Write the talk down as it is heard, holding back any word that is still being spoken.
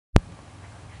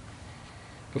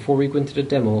Before we go into the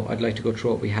demo, I'd like to go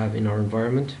through what we have in our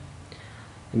environment.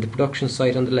 In the production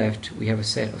site on the left, we have a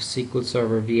set of SQL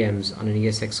Server VMs on an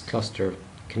ESX cluster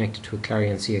connected to a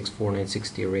Clarion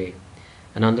CX4960 array.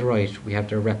 And on the right, we have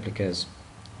their replicas,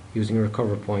 using a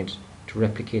RecoverPoint to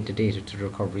replicate the data to the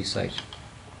recovery site.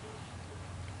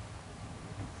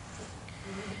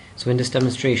 So in this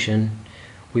demonstration,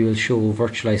 we will show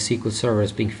virtualized SQL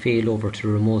servers being failed over to the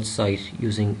remote site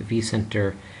using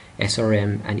vCenter,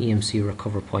 SRM and EMC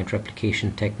RecoverPoint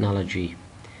Replication technology.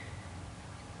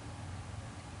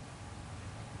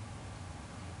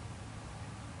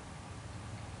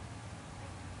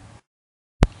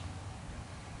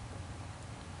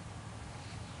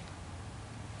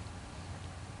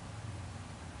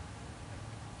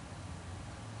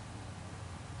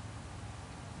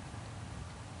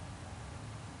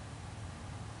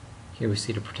 Here we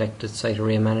see the protected site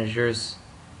array managers.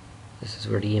 This is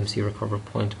where the EMC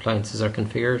RecoverPoint appliances are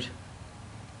configured.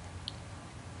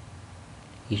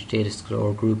 Each data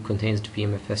store group contains the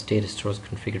VMFS data stores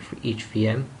configured for each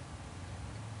VM.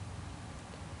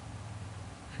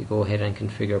 If we go ahead and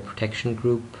configure a protection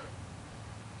group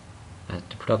at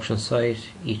the production site,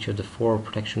 each of the 4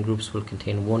 protection groups will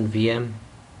contain 1 VM.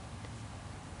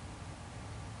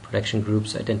 Protection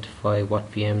groups identify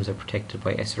what VMs are protected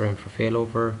by SRM for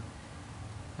failover,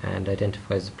 and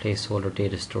identifies the placeholder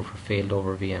data store for failed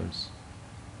over VMs.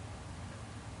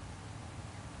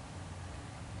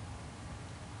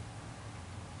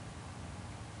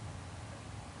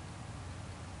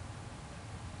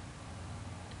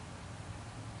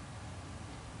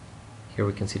 Here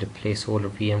we can see the placeholder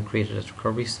VM created at the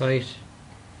recovery site,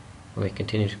 and we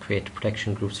continue to create the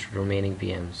protection groups for the remaining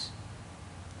VMs.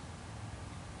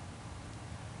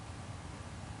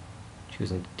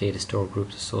 Choosing the data store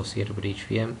groups associated with each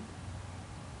VM.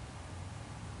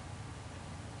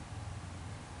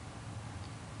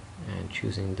 And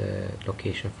choosing the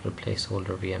location for the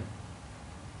placeholder VM.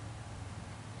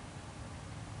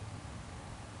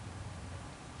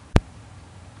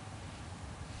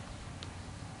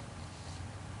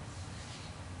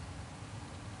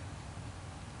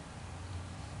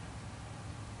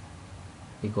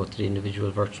 We go to the individual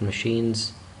virtual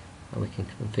machines, and we can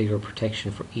configure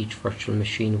protection for each virtual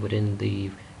machine within the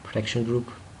protection group.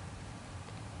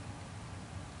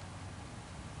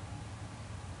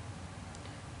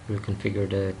 We will configure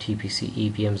the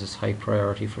TPC VMs as high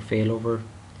priority for failover.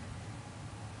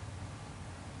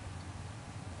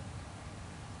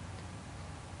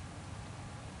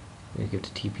 We give the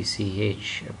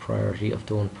TPCH a priority of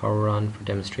don't power on for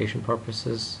demonstration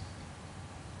purposes.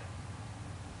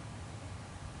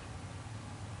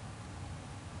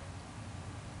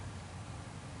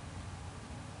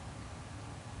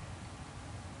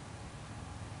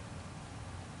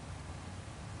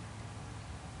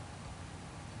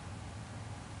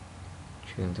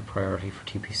 Choosing the priority for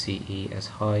TPCE as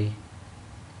high.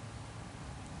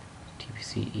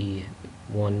 TPCE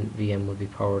 1 VM will be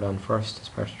powered on first as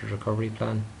part of the recovery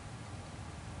plan.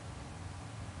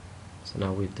 So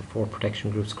now we have the 4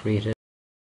 protection groups created.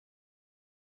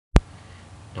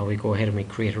 Now we go ahead and we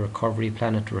create a recovery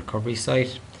plan at the recovery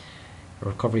site. A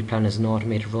recovery plan is an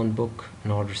automated runbook,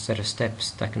 an ordered set of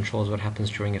steps that controls what happens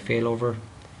during a failover.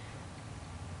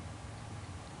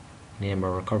 Name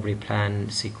our recovery plan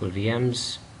SQL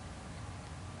VMs.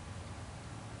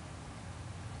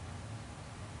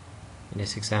 In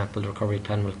this example, the recovery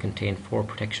plan will contain 4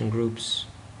 protection groups.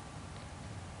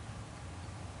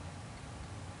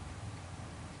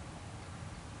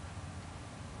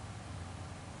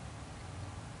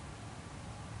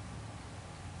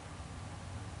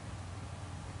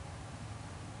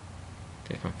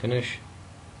 Save and finish.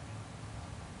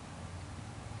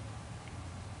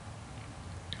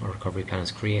 Our recovery plan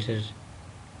is created.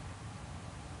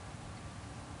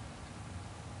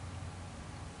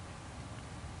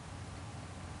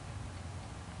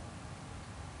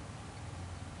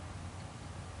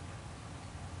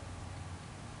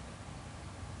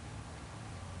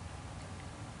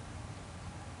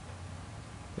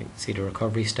 We can see the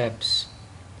recovery steps,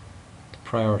 the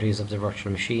priorities of the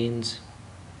virtual machines,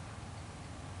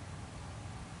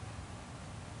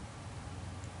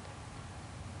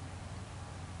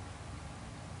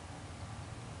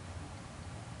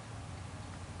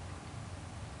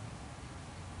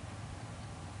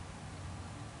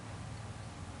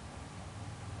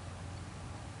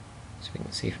 so we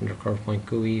can see from the RecoverPoint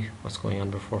GUI what's going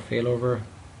on before failover.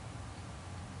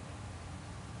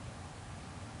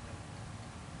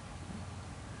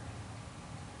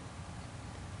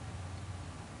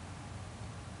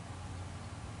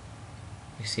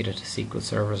 We see that the SQL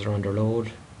servers are under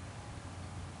load.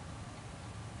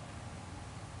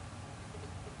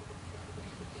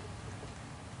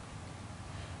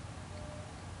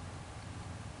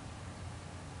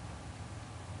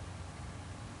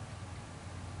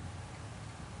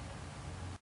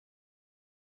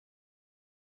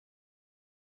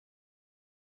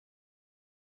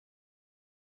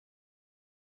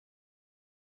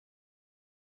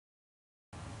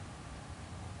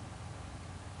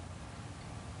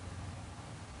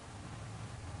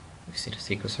 We see the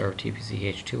SQL Server TPC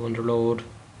H2 under load.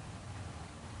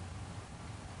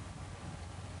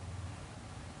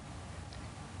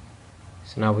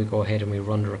 So now we go ahead and we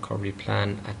run the recovery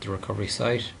plan at the recovery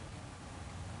site.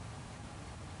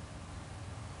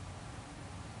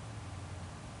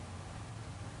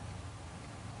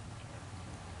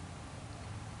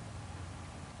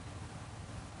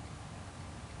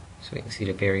 So we can see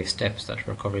the various steps that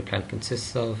the recovery plan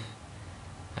consists of,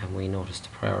 and we notice the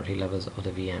priority levels of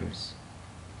the VMs.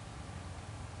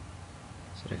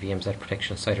 So the VMs at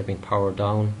protection site are being powered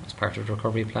down as part of the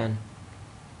recovery plan.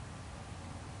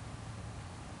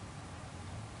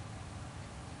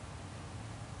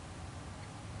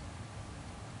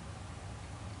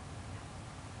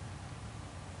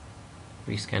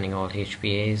 Rescanning all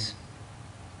HBAs.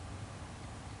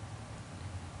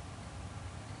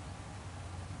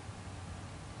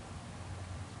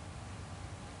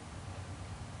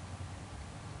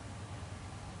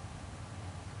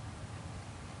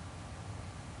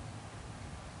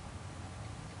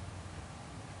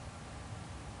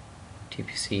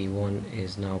 TPC1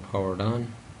 is now powered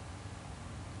on.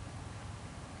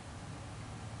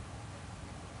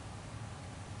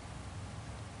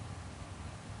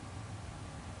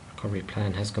 Recovery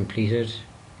plan has completed.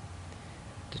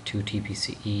 The two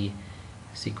TPCE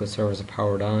SQL servers are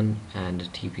powered on, and the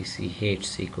TPCH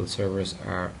SQL servers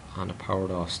are on a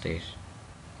powered off state.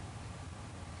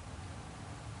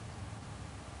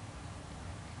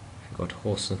 If we go to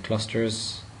hosts and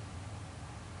clusters,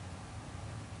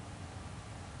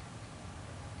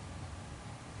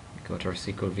 we go to our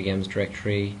SQL VMs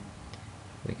directory,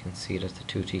 we can see that the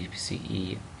two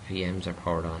TPCE VMs are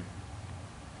powered on.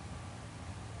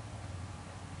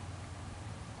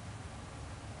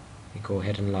 We go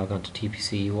ahead and log on to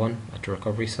TPC1 at the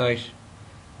recovery site,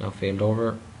 now failed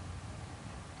over.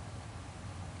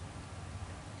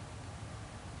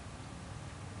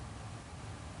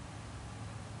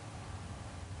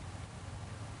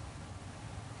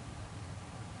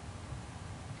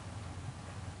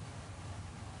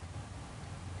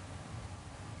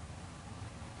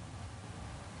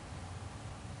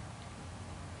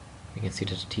 We can see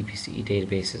that the TPCE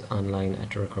database is online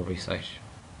at the recovery site.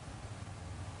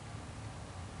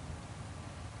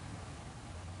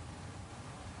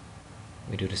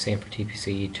 We do the same for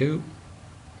TPCE2.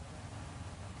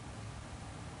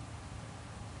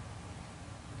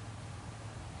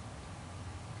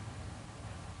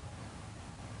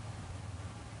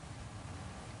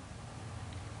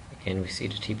 Again, we see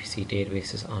the TPC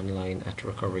database is online at the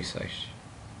recovery site.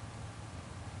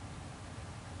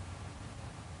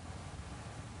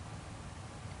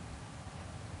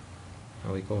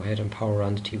 Now we go ahead and power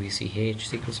on the TPCH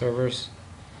SQL servers.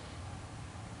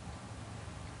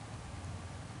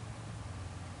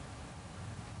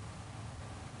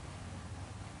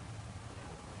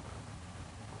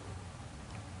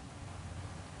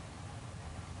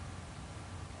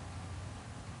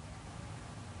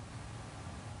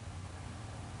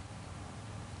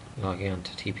 Logging on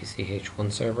to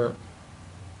TPCH1 server,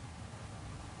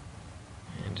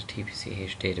 and the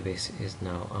TPCH database is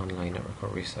now online at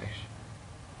recovery site.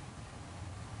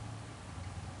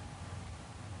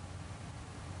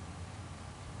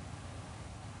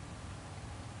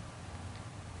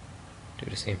 Do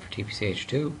the same for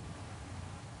TPCH2.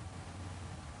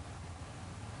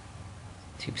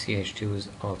 TPCH2 is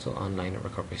also online at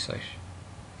recovery site.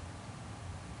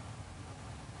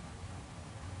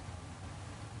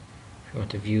 If you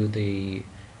want to view the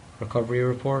recovery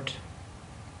report,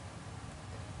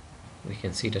 we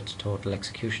can see that the total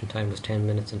execution time was 10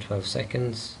 minutes and 12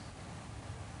 seconds,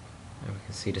 and we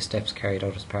can see the steps carried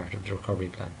out as part of the recovery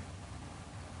plan.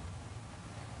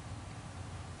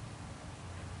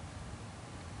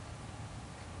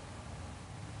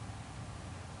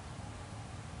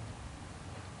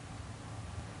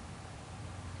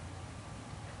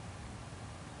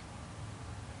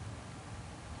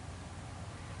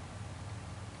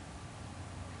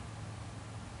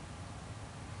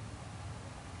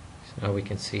 So now we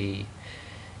can see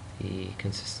the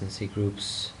consistency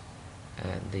groups,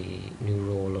 and the new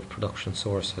role of production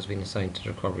source has been assigned to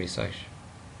the recovery site.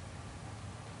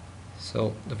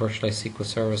 So the virtualized SQL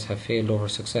servers have failed over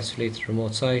successfully to the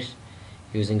remote site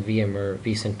using VMware,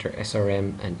 vCenter,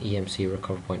 SRM and EMC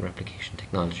RecoverPoint Replication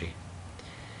technology.